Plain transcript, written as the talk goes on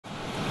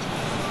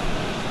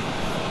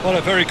Well,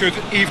 a very good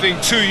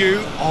evening to you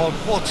on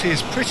what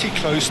is pretty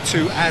close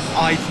to an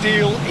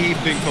ideal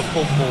evening for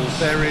football.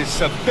 There is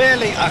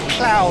barely a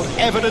cloud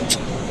evident.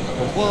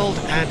 The world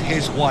and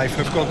his wife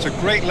have gone to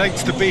great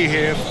lengths to be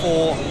here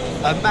for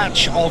a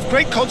match of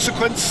great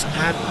consequence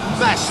and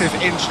massive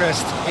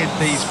interest in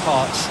these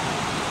parts.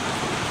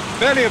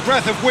 Barely a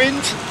breath of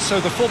wind,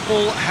 so the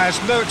football has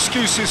no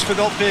excuses for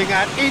not being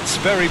at its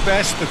very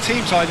best. The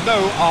teams I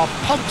know are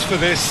pumped for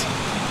this.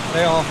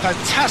 They are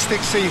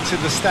fantastic scenes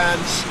in the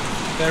stands.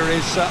 There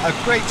is a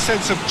great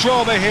sense of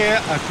drama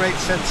here, a great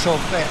sense of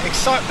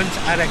excitement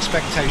and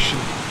expectation.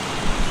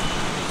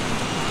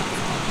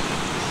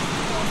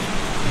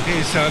 It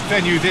is a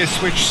venue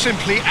this which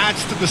simply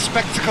adds to the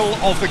spectacle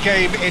of the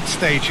game it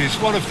stages.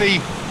 One of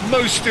the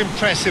most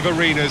impressive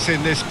arenas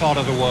in this part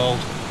of the world.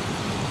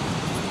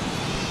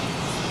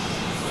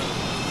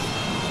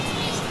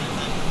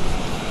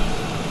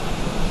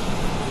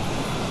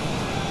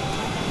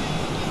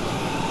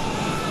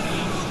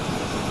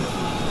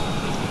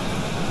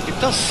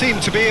 It does seem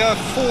to be a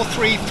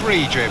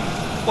 4-3-3, Jim.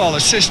 Well, a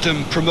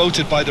system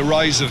promoted by the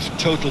rise of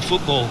total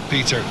football,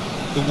 Peter.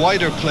 The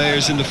wider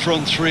players in the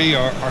front three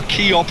are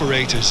key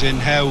operators in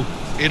how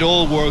it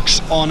all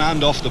works on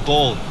and off the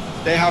ball.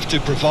 They have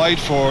to provide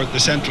for the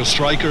central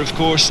striker, of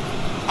course,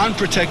 and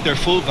protect their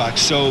fullbacks,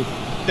 so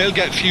they'll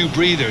get few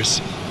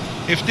breathers.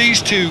 If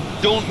these two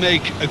don't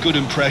make a good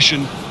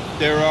impression,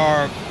 there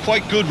are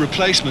quite good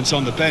replacements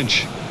on the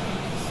bench.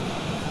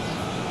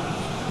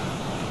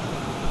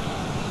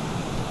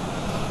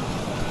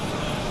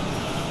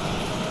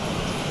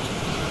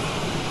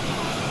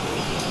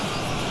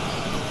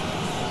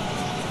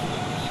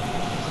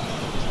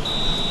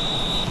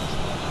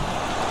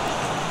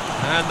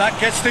 And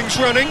that gets things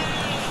running.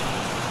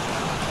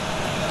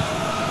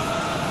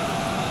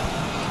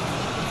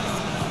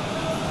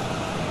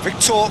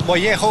 Victor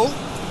Mollejo.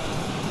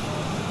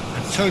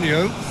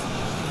 Antonio.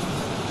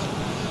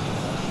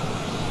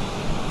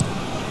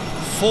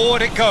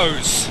 Forward it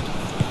goes.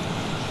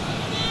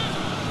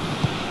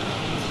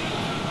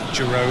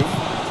 Jerome.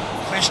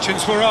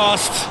 Questions were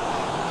asked,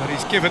 but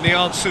he's given the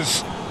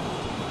answers.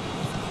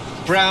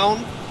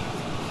 Brown.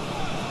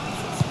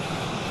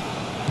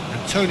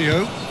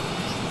 Antonio.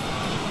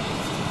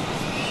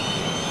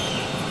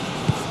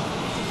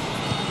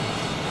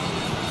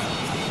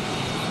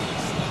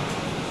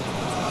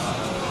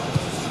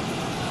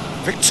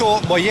 Victor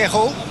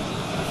Mollejo.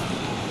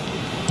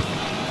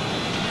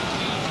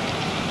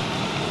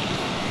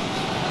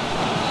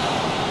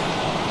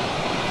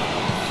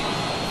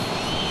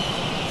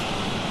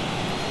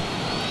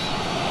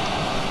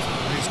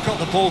 He's got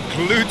the ball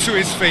glued to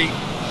his feet.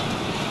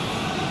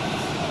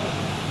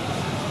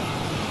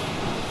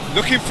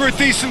 Looking for a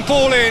decent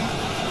ball in.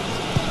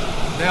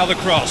 Now the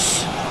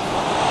cross.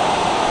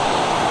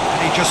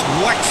 And he just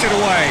whacks it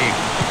away.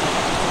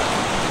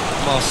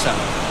 Marcelo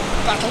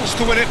battles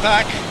to win it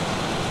back.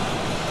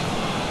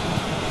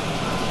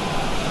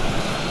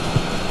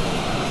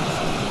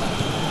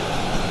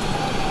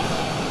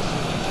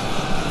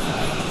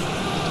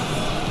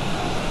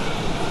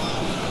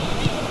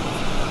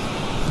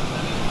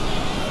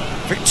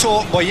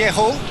 Victor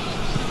Mollejo.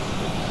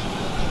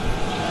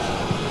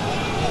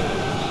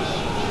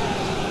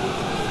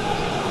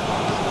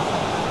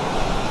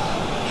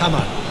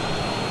 Hammer.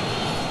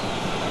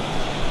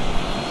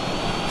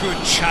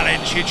 Good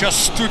challenge, he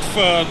just stood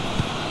firm.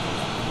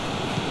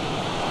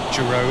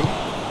 Jerome.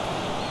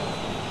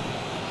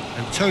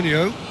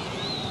 Antonio.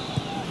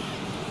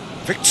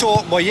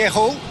 Victor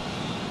Mollejo.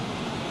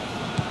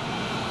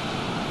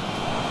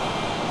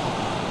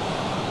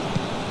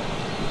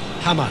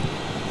 Hammer.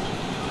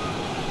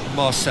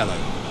 Marcelo.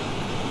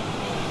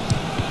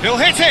 He'll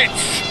hit it!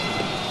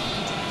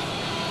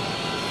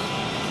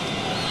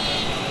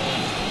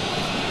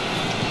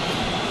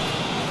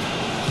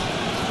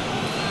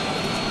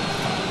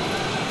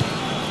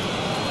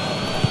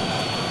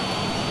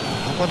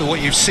 I wonder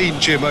what you've seen,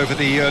 Jim, over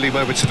the early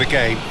moments of the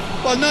game.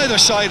 Well, neither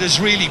side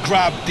has really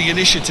grabbed the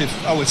initiative,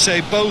 I would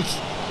say. Both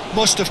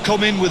must have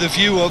come in with a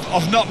view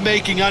of not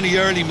making any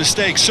early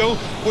mistakes. So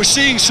we're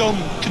seeing some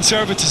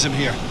conservatism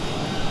here.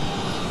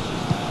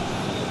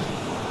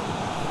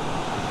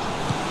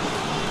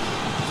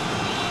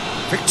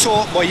 Victor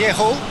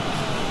Mollejo.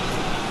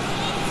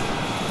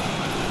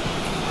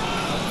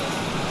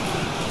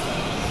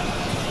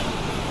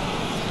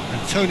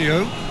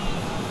 Antonio.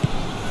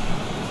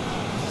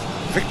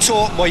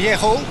 Victor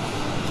Mollejo.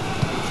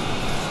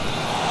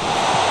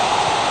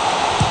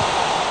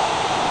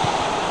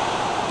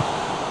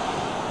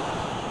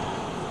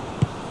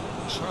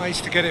 Tries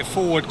to get it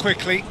forward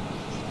quickly.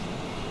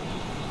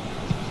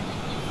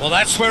 Well,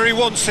 that's where he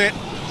wants it.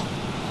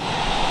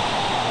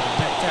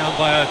 Let down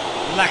by a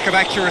lack of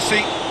accuracy.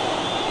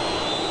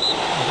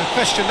 No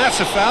question, that's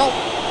a foul.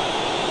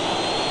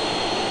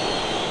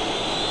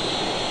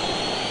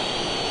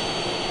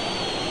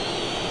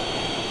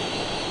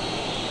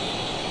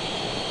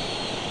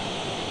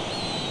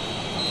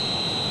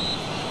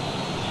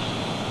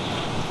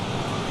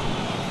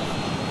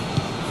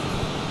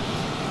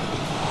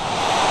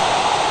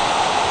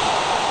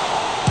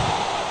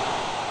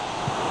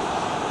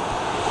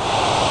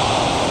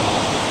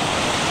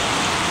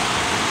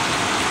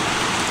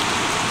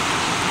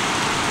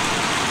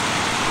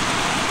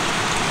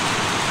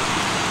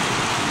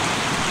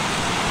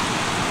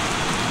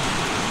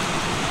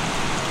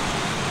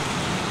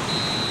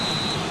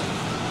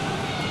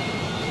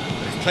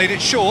 Played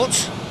it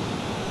short.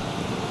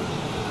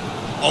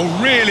 Oh,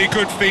 really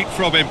good feet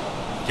from him.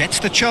 Gets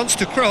the chance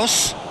to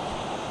cross.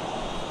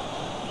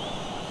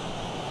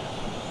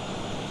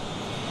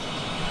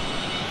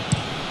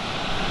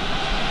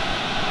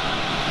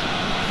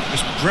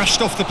 Just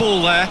brushed off the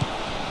ball there.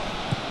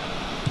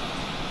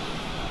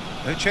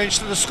 No change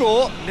to the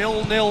score.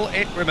 0-0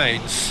 it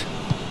remains.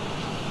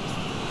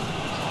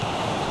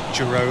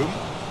 Jerome.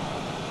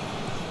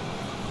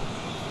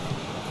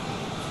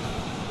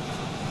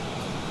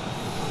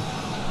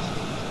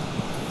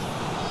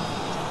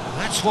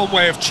 That's one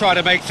way of trying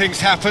to make things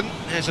happen.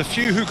 There's a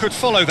few who could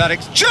follow that.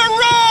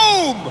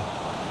 Jerome!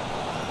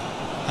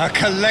 A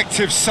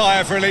collective sigh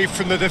of relief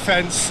from the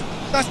defence.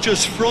 That's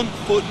just front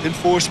foot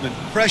enforcement.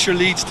 Pressure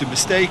leads to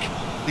mistake,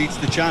 leads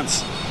to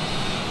chance.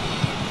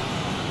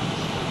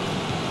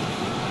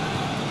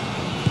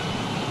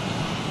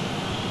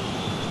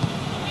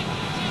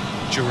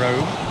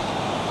 Jerome.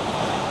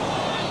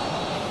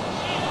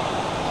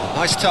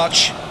 Nice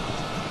touch.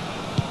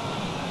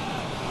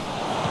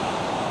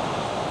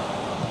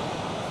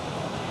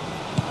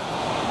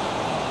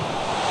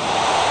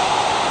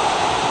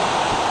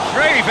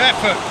 Brave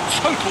effort,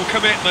 total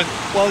commitment.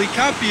 Well, he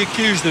can't be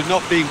accused of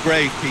not being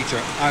brave, Peter,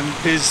 and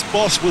his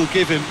boss will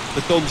give him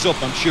the thumbs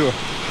up, I'm sure.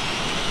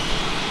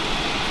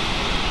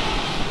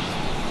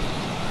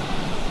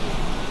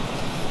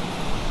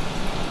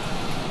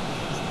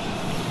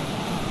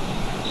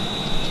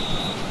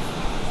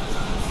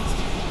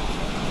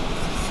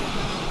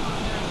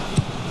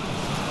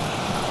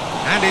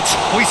 And it's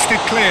hoisted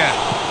clear.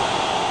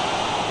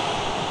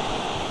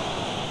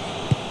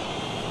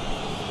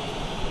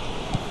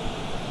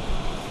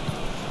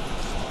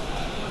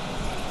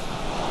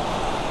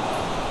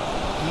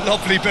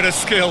 Lovely bit of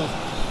skill.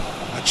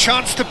 A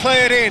chance to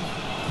play it in.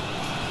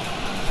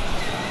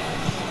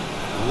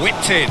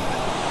 Whipped in.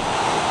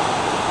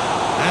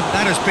 And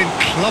that has been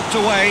clubbed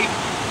away.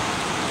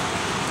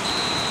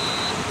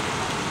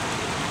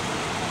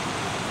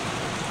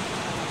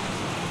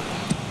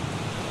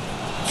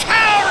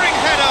 Towering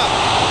header!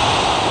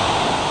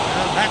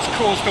 And that's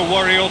caused a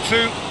worry or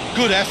two.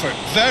 Good effort,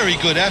 very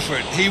good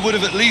effort. He would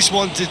have at least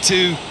wanted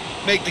to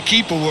make the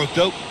keeper work,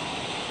 though.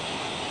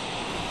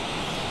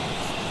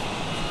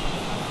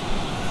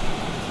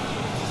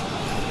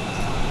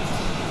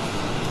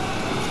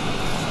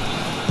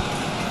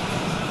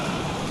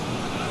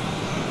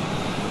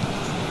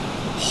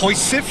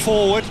 Hoists it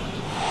forward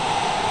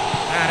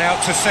and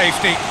out to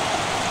safety.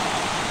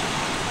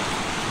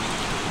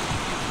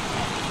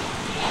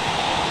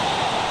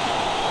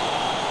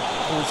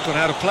 Ball's gone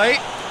out of play.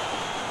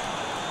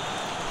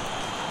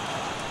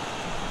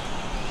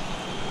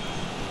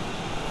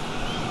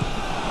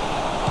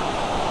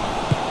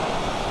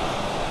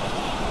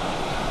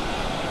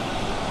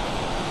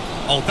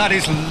 Oh, that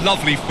is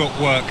lovely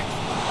footwork.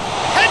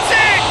 Heads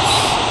it!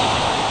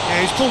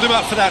 Yeah, he's pulled him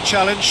up for that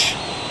challenge.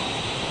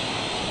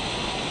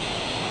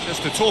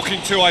 Just a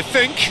talking to, I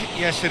think.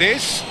 Yes, it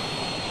is.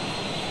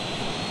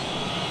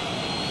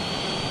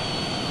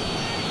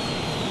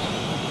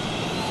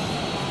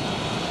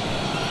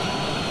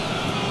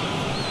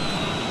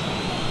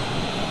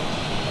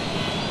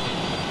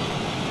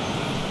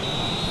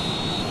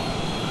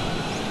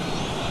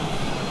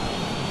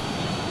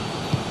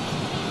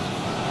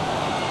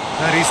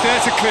 And he's there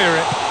to clear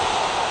it.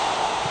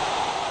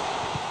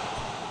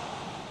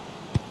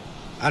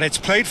 And it's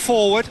played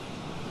forward.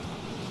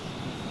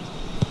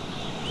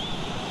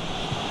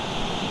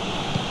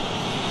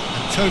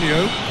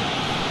 Antonio.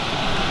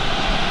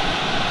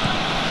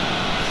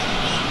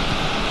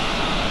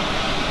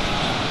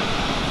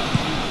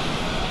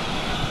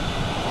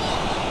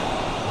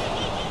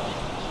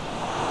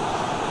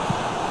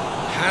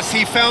 Has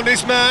he found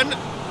his man?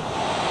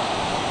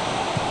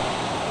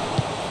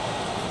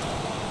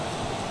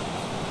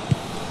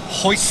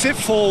 Hoists it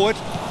forward.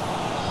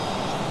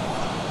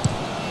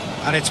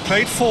 And it's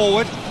played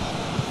forward.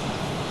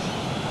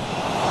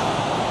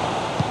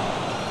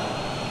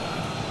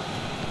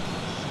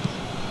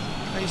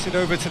 Plays it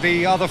over to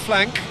the other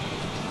flank.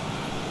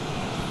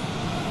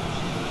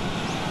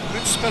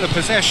 Good spell of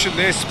possession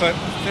this, but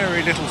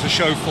very little to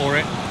show for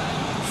it.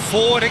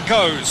 Forward it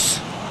goes.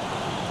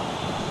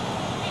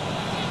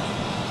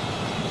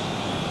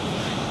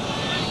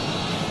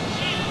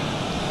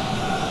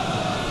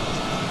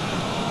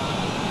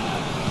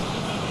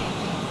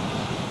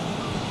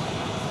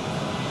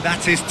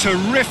 That is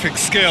terrific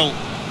skill.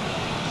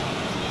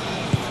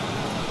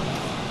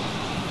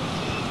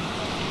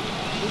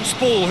 Who's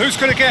ball? Who's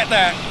going to get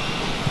that?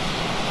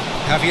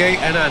 Javier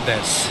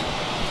Hernandez.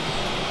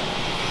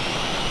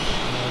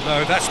 Oh,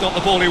 no, that's not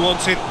the ball he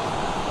wanted.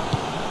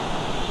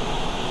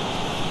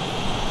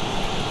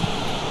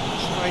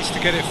 Tries to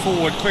get it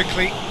forward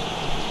quickly.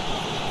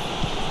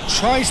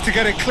 Tries to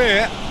get it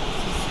clear.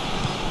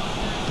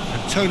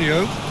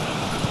 Antonio.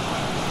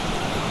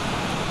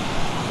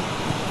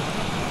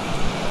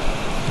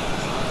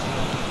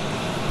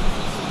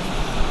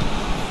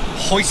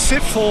 Hoists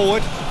it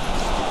forward.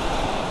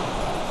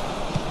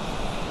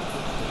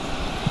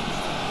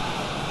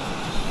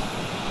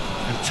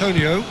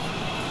 Antonio.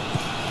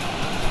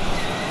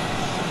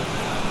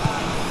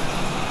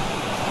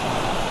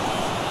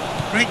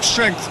 Great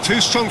strength,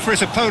 too strong for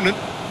his opponent.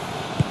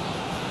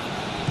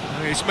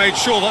 And he's made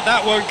sure that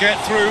that won't get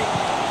through.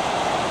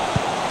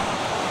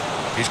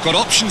 He's got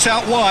options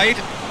out wide.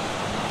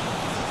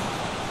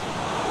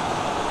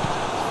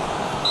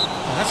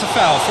 And that's a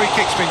foul, free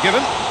kick's been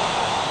given.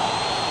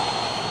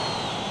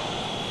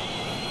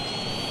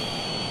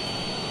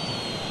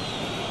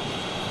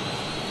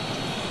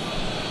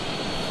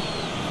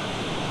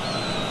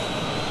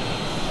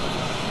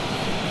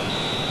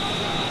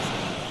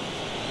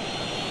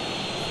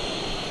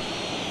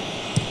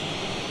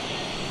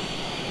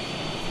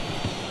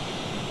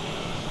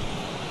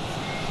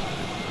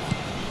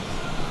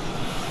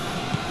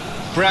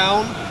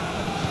 Brown.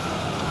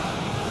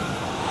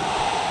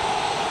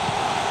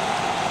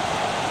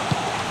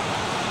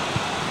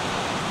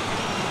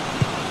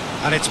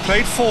 And it's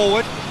played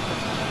forward.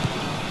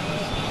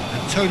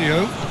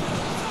 Antonio.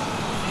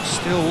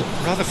 Still,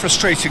 rather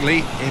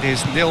frustratingly, it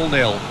is 0-0.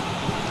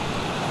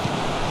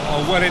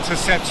 Oh, well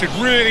intercepted,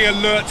 really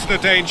alert to the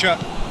danger.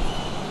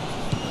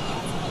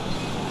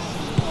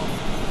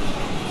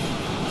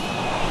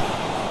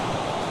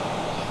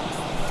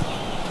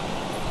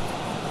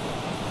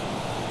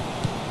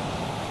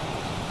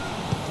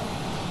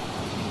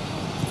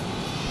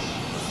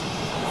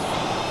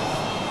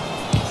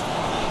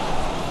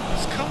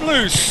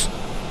 Loose.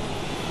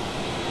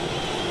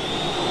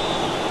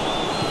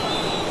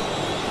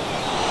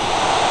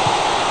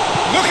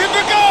 Looking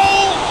for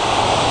goal!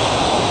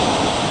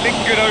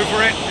 Lingered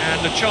over it,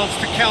 and the chance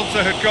to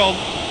counter had gone.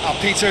 Oh,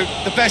 Peter,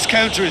 the best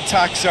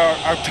counter-attacks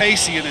are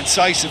pacey and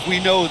incisive, we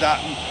know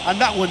that,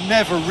 and that one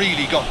never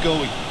really got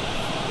going.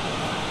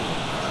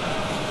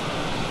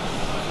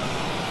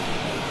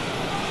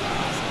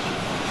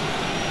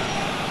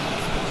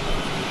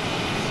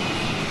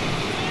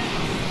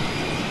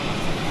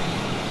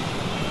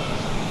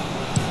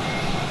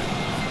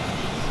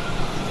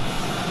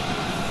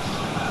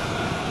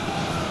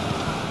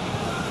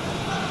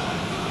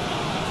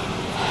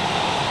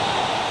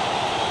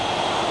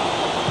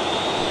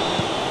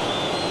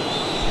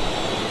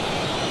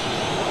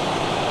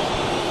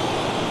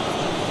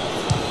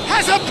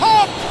 A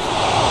pop!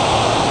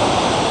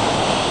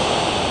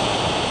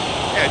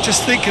 Yeah,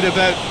 just thinking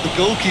about the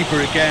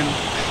goalkeeper again,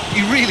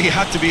 he really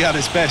had to be at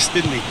his best,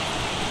 didn't he?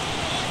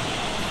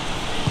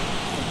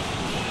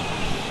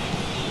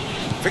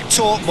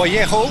 Victor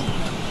Mollejo.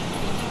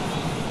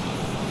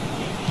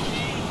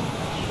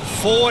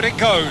 Forward it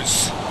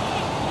goes.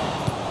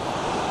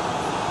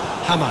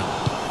 Hamann.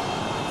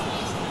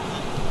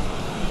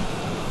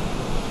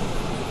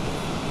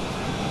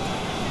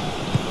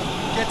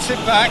 Gets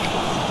it back.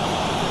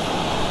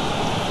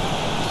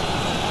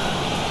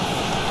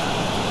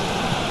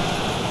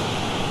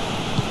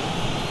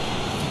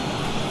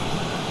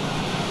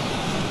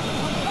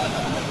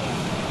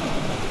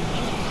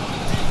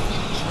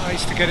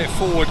 To get it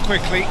forward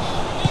quickly.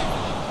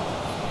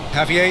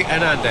 Javier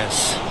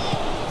Hernandez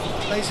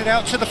plays it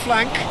out to the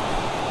flank.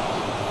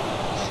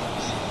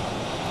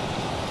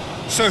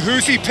 So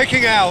who's he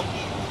picking out?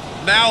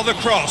 Now the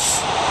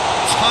cross.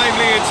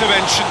 Timely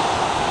intervention.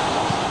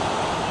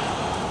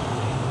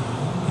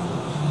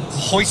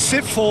 Hoists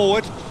it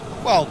forward.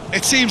 Well,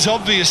 it seems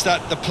obvious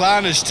that the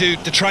plan is to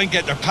try and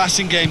get their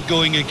passing game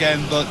going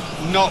again, but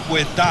not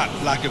with that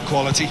lack of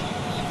quality.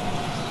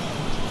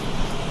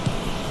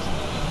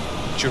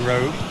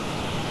 Jerome.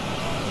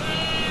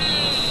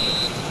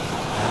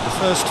 And the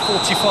first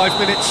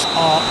 45 minutes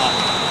are up.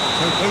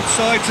 So both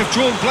sides have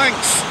drawn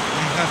blanks.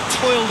 They have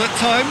toiled at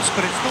times,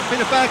 but it's not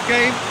been a bad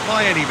game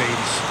by any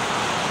means.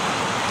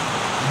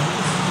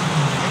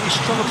 Any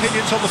strong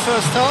opinions on the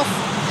first half?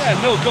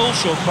 Yeah, no goal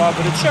so far,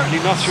 but it's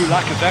certainly not through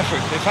lack of effort.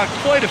 They've had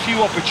quite a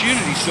few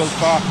opportunities so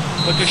far,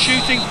 but the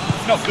shooting,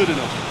 not good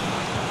enough.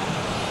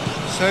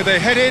 So they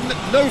head in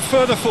no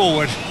further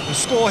forward. The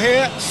score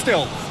here,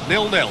 still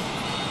 0-0.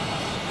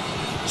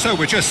 So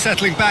we're just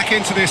settling back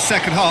into this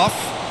second half.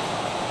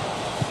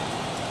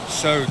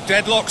 So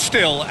deadlock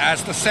still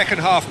as the second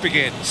half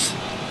begins.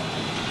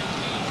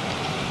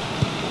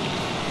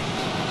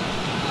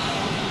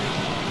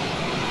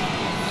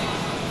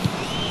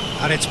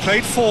 And it's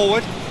played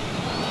forward.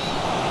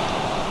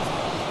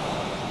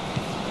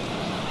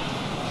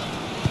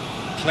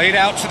 Played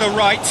out to the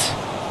right.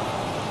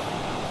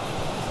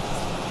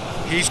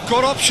 He's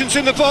got options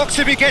in the box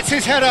if he gets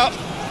his head up.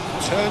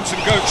 Turns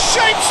and goes,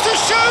 shapes to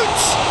shoot!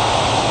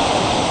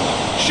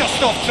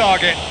 Just off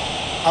target.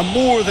 A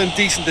more than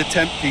decent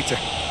attempt, Peter.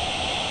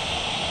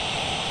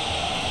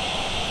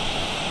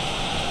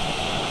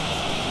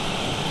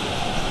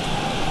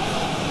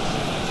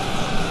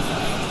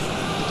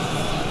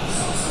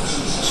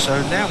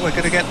 So now we're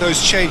going to get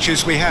those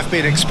changes we have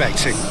been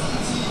expecting.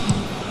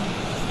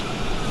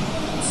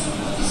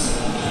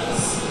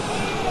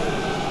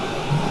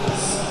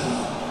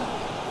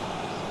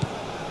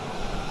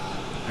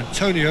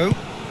 Antonio.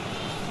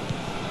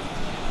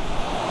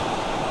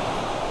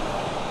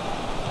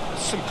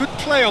 Some good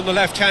play on the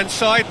left-hand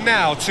side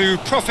now to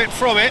profit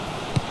from it.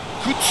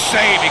 Good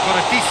save, he got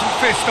a decent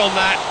fist on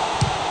that.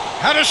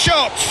 Had a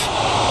shot!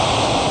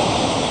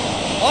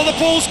 Oh, the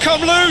ball's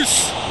come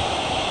loose!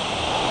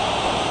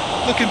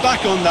 Looking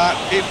back on that,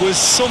 it was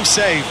some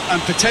save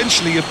and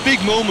potentially a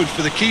big moment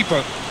for the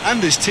keeper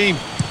and his team.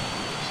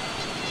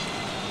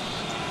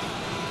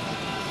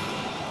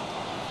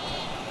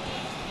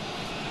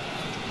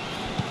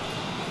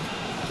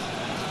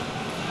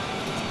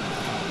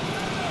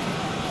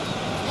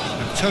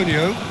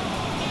 Antonio.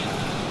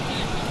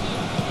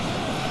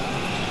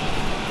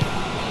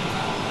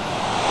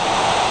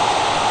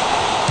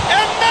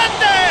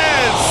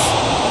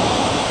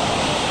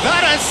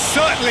 That has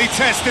certainly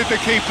tested the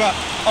keeper.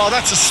 Oh,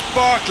 that's a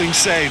sparkling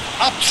save.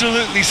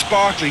 Absolutely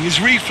sparkling. His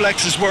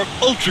reflexes were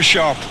ultra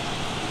sharp.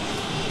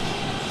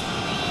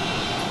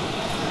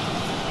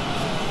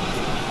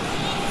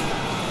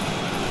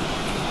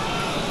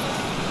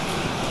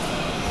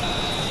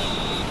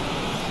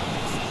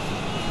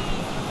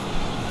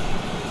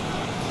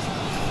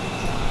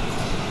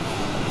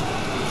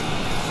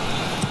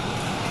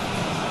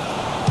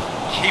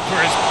 Keeper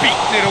has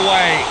beaten it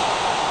away.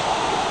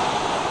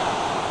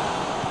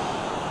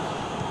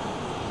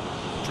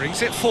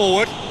 Brings it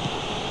forward.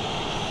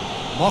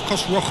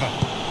 Marcos Rocha.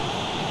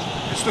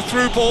 It's the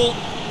through ball.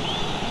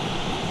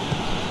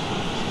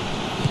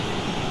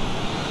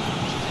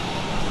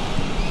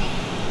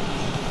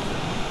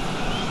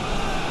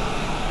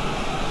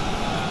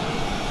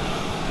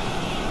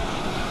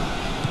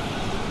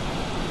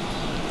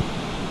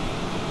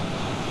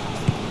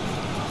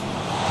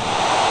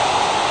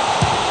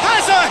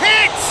 Has a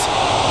hit!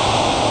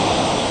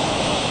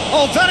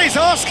 Oh, that is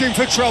asking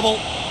for trouble.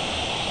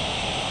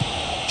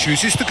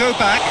 Chooses to go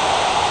back,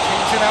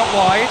 brings it out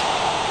wide,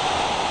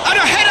 and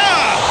a header!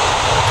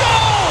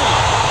 Goal!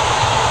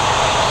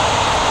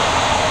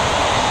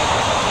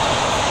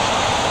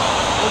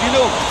 Well, you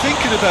know,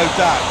 thinking about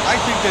that, I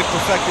think they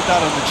perfected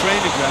that on the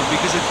training ground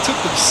because it took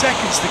them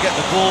seconds to get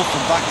the ball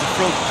from back to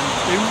front, and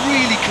they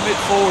really commit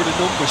forward in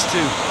numbers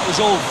too. It was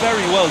all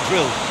very well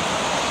drilled.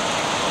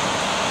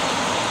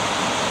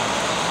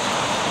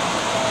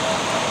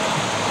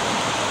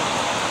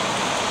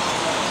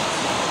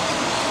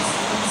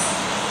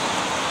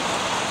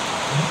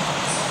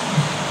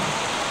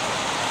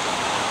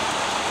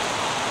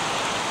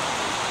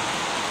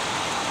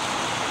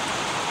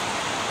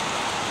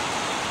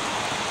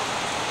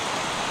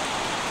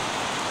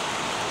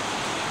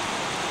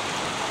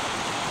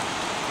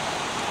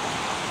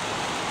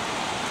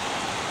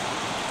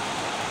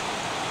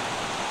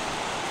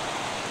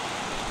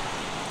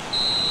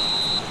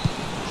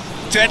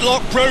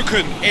 Deadlock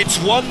broken, it's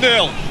 1-0.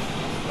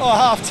 Oh,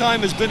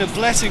 half-time has been a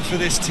blessing for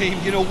this team.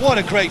 You know, what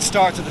a great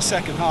start to the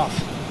second half.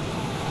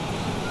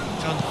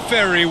 Done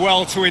very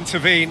well to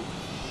intervene.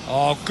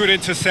 Oh, good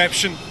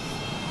interception.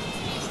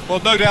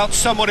 Well, no doubt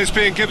someone is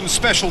being given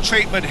special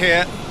treatment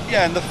here.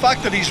 Yeah, and the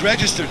fact that he's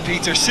registered,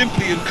 Peter,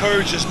 simply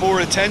encourages more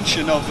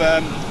attention of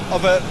a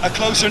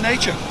closer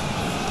nature.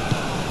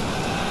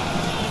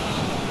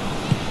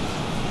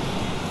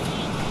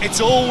 It's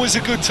always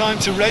a good time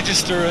to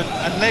register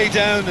and lay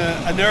down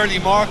an early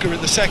marker in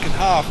the second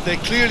half. They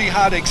clearly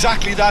had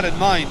exactly that in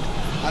mind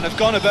and have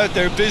gone about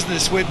their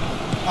business with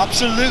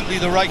absolutely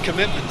the right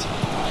commitment.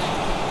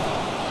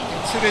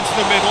 Gets it into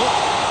the middle.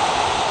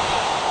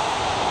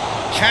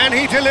 Can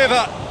he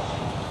deliver?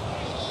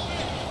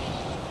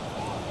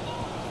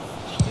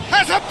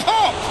 Has a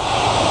pop!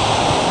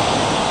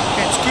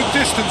 Gets good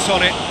distance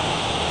on it.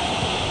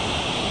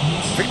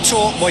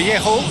 Victor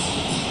Mollejo.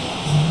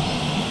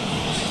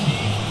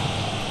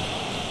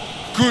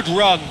 Good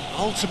run,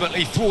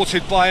 ultimately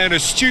thwarted by an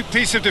astute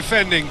piece of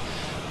defending.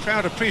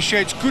 Crowd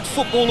appreciates good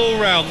football all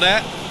round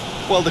there.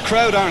 Well, the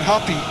crowd aren't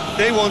happy.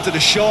 They wanted a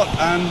shot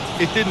and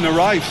it didn't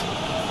arrive.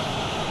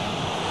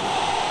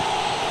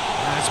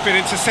 It's been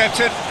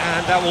intercepted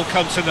and that will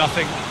come to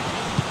nothing.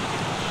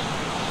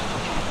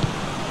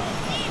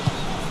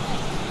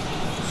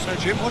 So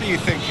Jim, what are you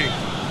thinking?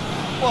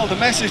 Well, the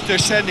message they're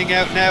sending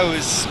out now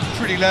is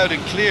pretty loud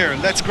and clear.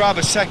 Let's grab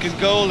a second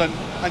goal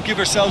and give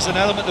ourselves an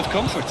element of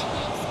comfort.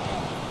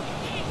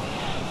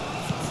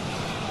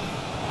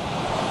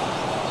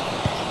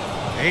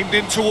 Aimed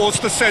in towards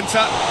the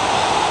centre.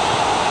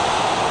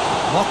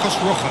 Marcos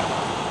Rocha.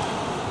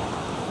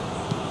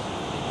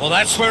 Well,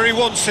 that's where he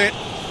wants it.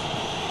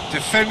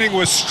 Defending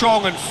was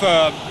strong and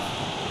firm.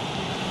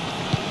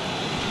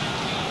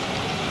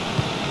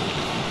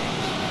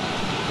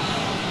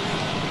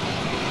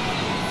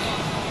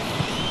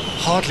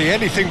 Hardly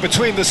anything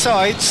between the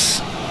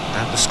sides,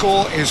 and the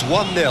score is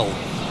 1-0.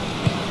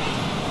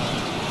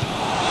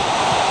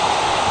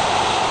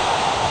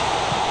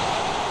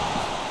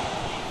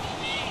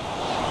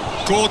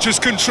 Gorgeous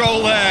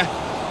control there.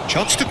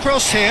 Chance to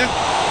cross here.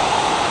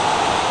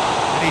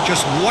 And he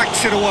just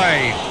whacks it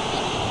away.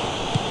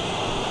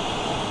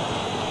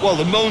 Well,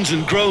 the moans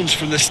and groans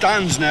from the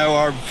stands now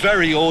are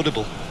very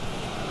audible.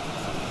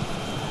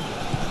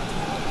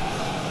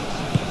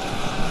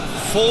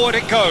 Forward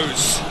it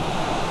goes.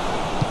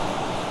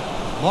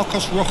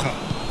 Marcos Rocha.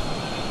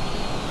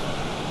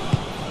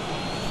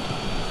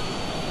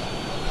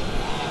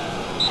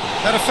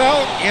 That a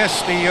foul?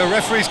 Yes, the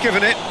referee's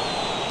given it.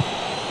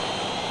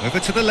 Over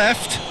to the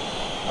left.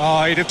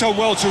 Oh, he'd have done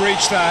well to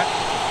reach that.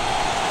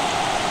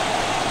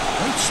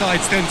 Both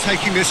sides then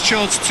taking this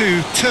chance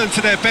to turn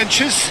to their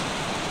benches.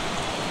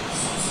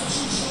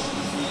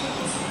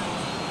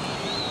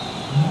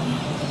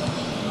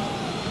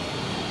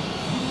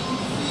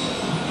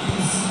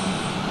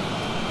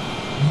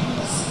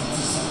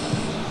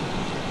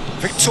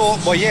 Victor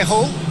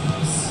Mollejo.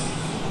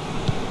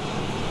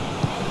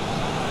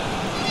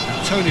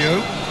 Antonio.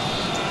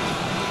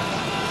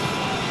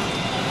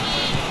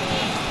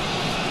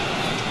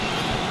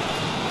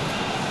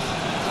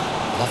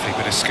 Lovely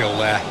bit of skill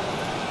there.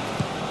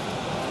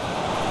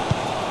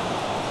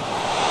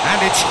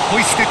 And it's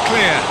hoisted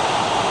clear.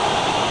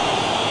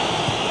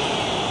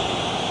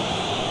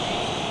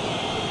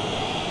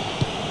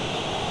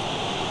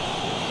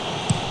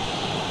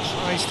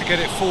 Tries to get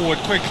it forward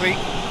quickly.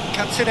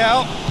 Cuts it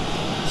out.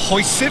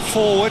 Hoists it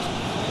forward.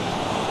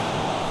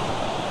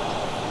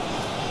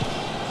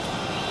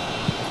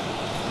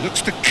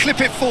 Looks to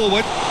clip it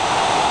forward.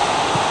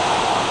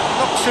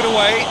 Knocks it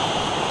away.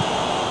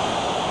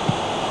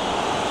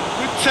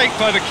 Good take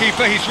by the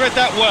keeper, he's read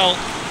that well.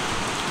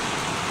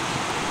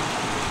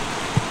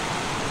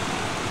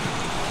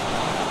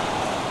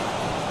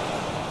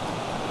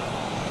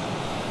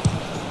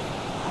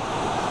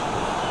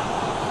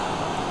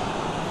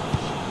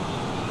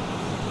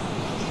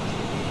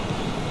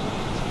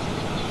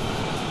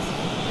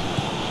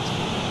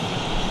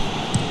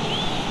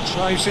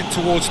 Drives it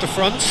towards the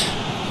front.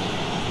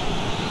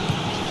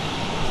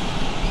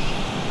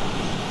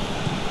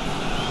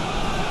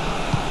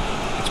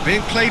 It's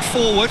being played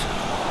forward.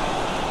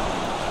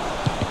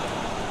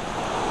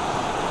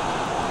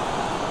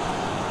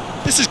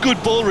 This is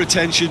good ball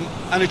retention,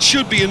 and it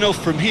should be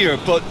enough from here,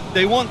 but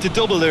they want to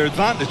double their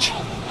advantage.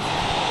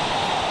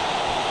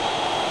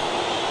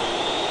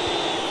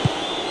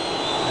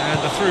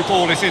 And the through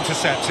ball is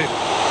intercepted.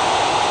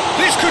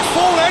 This could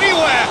fall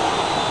anywhere!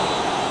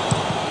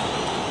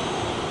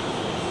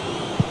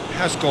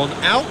 Has gone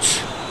out.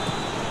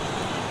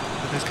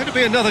 There's going to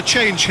be another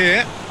change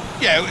here.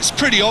 Yeah, it's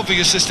pretty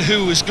obvious as to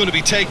who was going to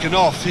be taken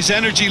off. His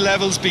energy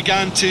levels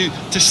began to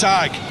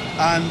sag,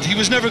 and he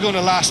was never going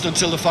to last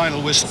until the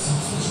final whistle.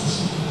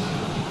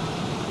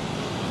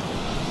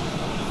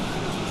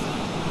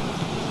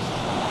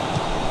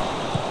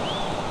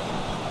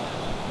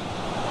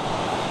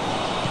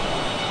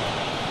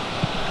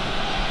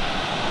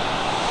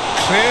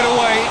 Cleared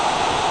away.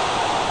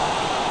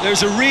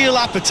 There's a real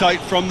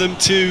appetite from them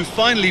to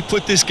finally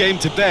put this game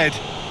to bed,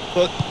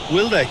 but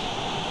will they?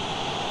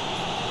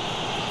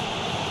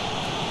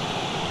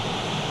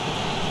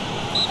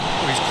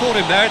 Oh, he's caught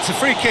him there, it's a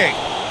free kick.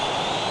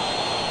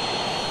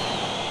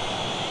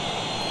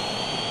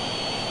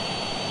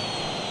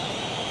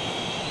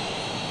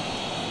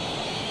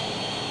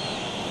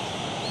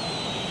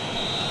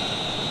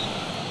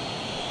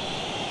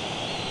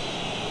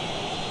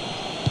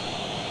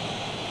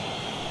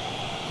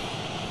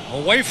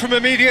 Away from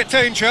immediate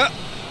danger.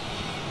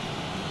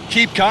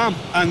 Keep calm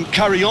and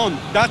carry on.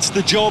 That's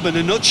the job in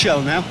a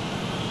nutshell now.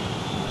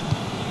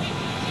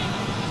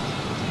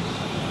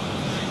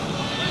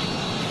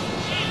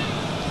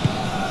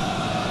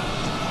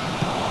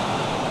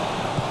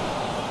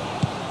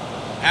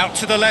 Out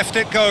to the left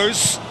it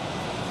goes.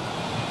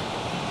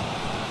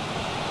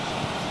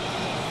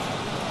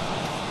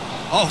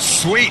 Oh,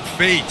 sweet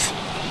feet.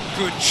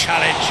 Good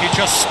challenge, he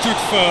just stood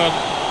firm.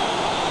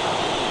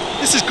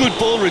 This is good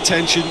ball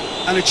retention,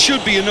 and it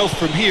should be enough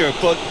from here,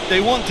 but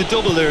they want to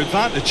double their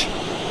advantage.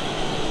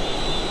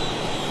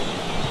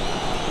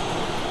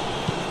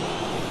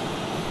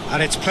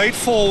 And it's played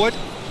forward.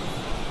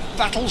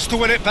 Battles to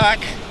win it back.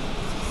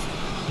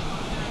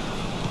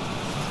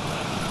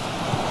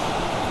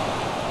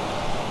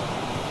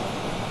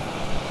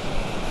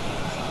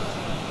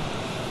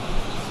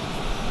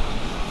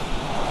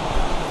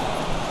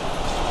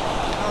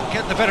 Can't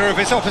get the better of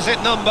his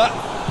opposite number.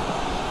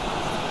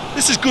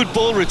 This is good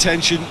ball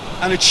retention,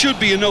 and it should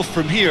be enough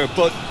from here,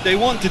 but they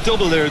want to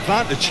double their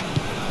advantage.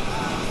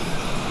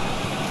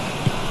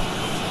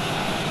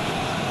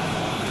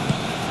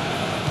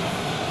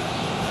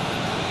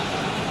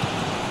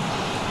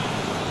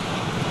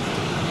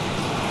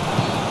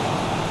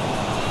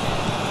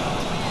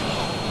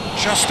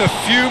 Just a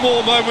few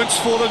more moments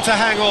for them to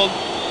hang on.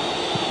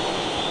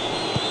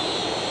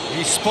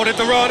 He spotted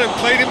the run and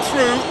played him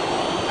through,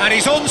 and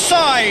he's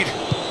onside.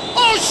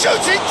 Oh,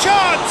 shooting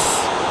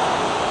chance!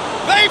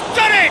 They've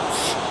done it!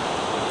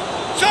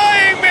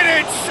 Dying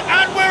minutes,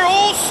 and we're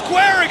all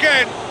square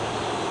again.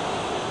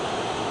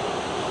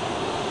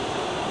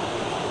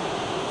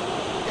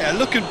 Yeah,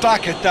 looking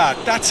back at that,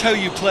 that's how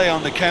you play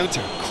on the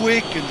counter.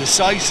 Quick and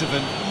decisive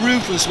and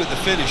ruthless with the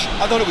finish.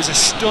 I thought it was a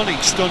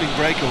stunning, stunning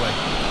breakaway.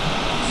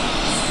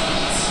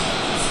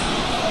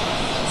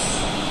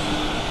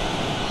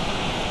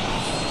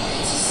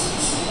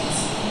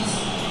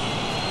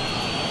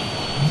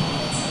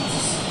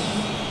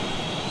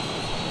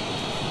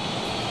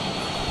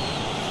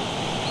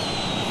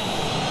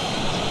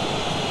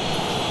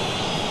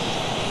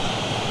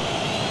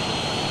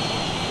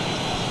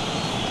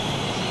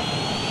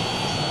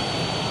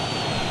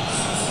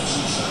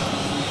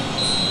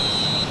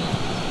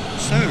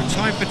 So,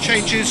 time keeper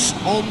changes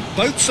on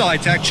both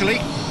sides, actually.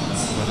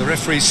 Well, the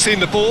referee's seen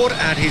the board,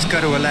 and he's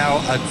going to allow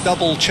a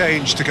double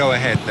change to go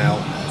ahead now.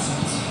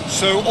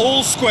 So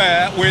all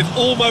square with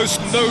almost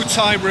no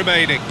time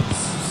remaining.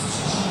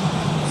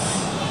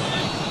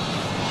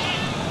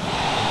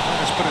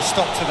 Let's put a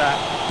stop to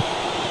that.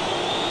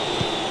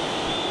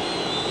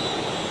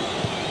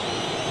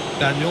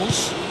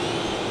 Daniels.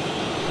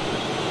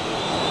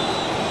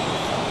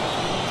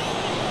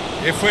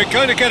 If we're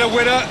going to get a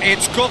winner,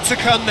 it's got to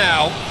come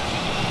now.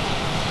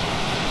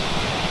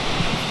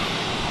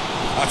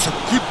 That's a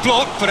good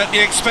block, but at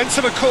the expense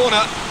of a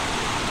corner.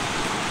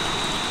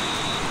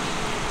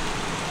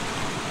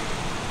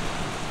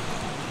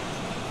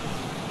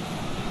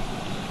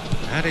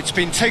 And it's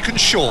been taken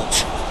short.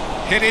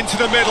 Hit into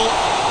the middle.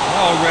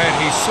 Oh,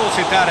 Red, he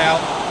sorted that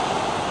out.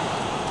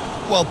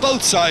 Well,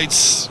 both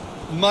sides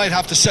might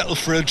have to settle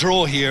for a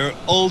draw here,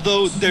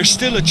 although there's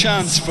still a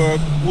chance for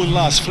one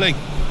last fling.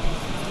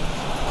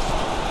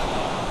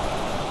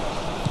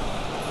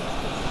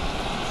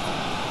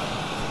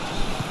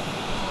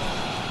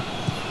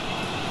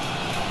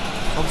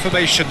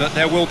 Confirmation that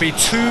there will be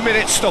 2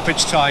 minutes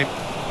stoppage time.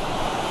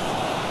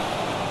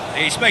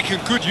 He's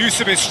making good use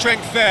of his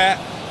strength there,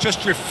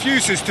 just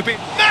refuses to be...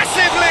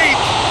 Massive lead!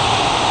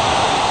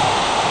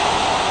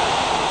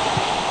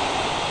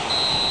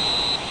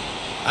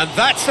 And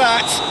that's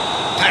that.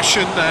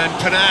 Passion and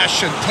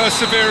panache and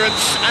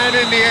perseverance, and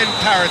in the end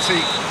parity.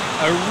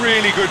 A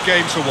really good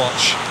game to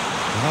watch.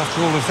 And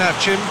after all of that,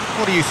 Jim,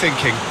 what are you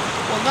thinking?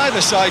 Well,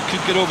 neither side could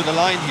get over the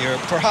line here.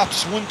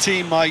 Perhaps one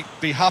team might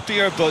be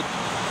happier, but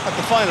at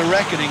the final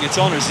reckoning, it's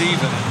honours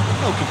even.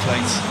 No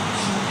complaints.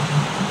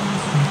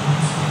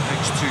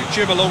 Thanks to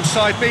Jim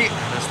alongside me,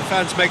 and as the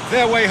fans make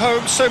their way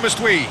home, so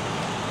must we.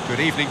 Good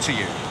evening to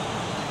you.